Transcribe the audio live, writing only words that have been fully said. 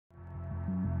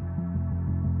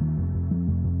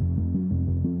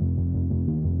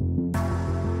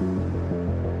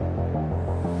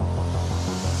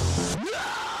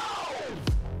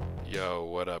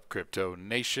Crypto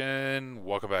Nation?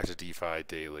 Welcome back to DeFi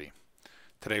Daily.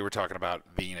 Today we're talking about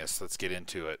Venus. Let's get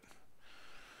into it.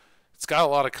 It's got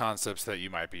a lot of concepts that you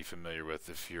might be familiar with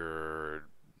if you're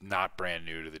not brand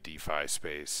new to the DeFi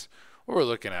space. What we're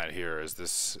looking at here is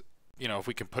this, if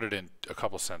we can put it in a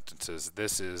couple sentences,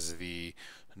 this is the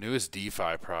newest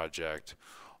DeFi project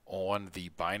on the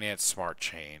Binance Smart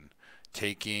Chain,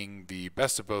 taking the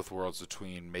best of both worlds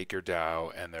between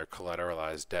MakerDAO and their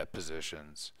collateralized debt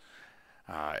positions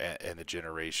and the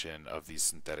generation of these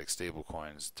synthetic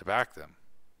stablecoins to back them.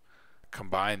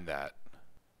 Combine that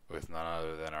with none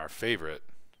other than our favorite,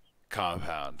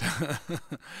 Compound.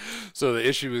 So the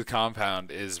issue with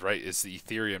Compound is, it's the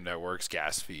Ethereum network's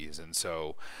gas fees. And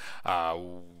so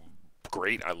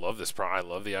great, I love this I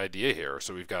love the idea here.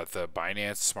 So we've got the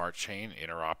Binance Smart Chain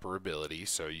interoperability.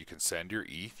 So you can send your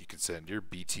ETH, you can send your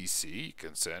BTC, you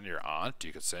can send your ANT,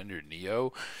 you can send your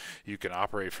NEO. You can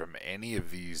operate from any of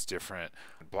these different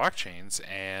blockchains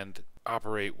and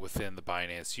operate within the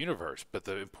Binance universe. But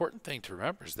the important thing to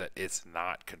remember is that it's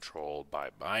not controlled by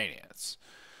Binance.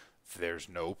 There's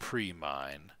no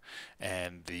pre-mine,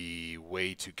 and the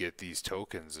way to get these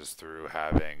tokens is through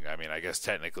having, I guess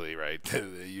technically, right,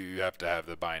 you have to have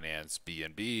the Binance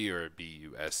BNB or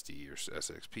BUSD or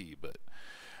SXP, but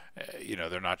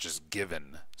they're not just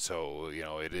given. So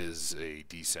it is a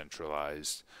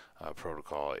decentralized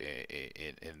protocol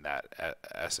in that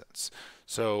essence.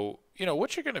 So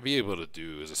what you're going to be able to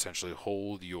do is essentially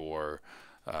hold your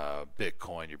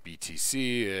Bitcoin, your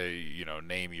BTC,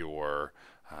 name your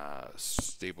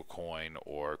stablecoin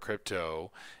or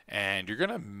crypto, and you're going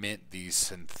to mint these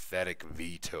synthetic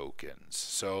V tokens.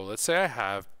 So let's say I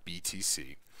have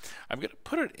BTC. I'm going to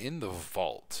put it in the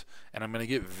vault, and I'm going to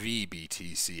get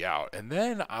VBTC out, and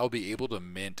then I'll be able to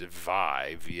mint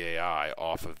VAI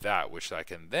off of that, which I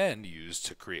can then use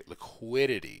to create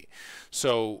liquidity.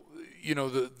 So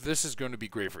this is going to be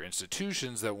great for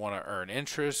institutions that want to earn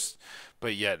interest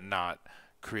but yet not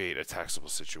create a taxable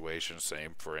situation.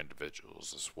 Same for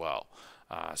individuals as well.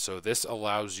 So this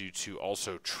allows you to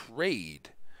also trade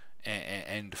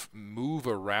and move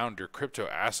around your crypto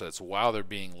assets while they're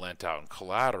being lent out and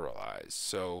collateralized.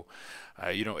 So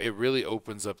it really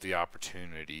opens up the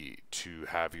opportunity to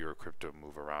have your crypto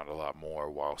move around a lot more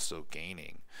while still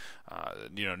gaining,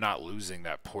 not losing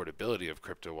that portability of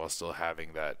crypto while still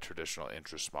having that traditional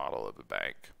interest model of a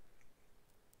bank.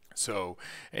 So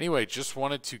anyway, just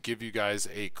wanted to give you guys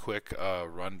a quick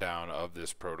rundown of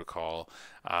this protocol.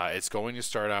 It's going to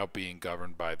start out being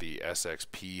governed by the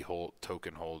SXP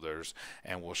token holders,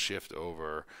 and will shift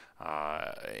over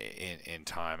in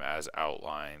time as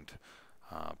outlined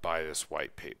by this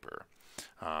white paper.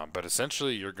 But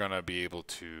essentially, you're going to be able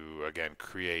to, again,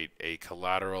 create a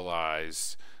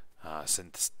collateralized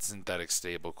synthetic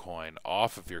stablecoin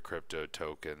off of your crypto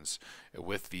tokens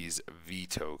with these V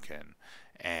token,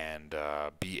 and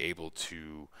be able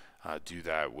to do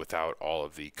that without all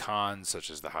of the cons, such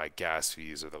as the high gas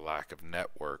fees or the lack of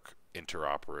network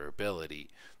interoperability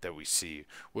that we see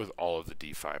with all of the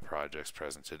DeFi projects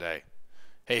present today.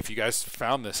 Hey, if you guys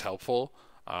found this helpful,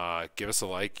 give us a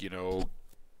like,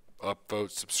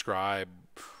 upvote, subscribe.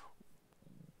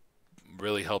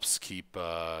 Really helps keep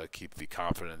the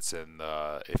confidence, and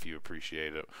if you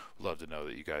appreciate it, love to know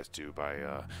that you guys do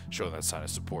by showing that sign of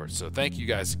support. So thank you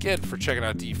guys again for checking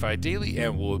out DeFi Daily,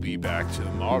 and we'll be back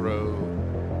tomorrow.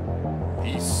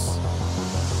 Peace.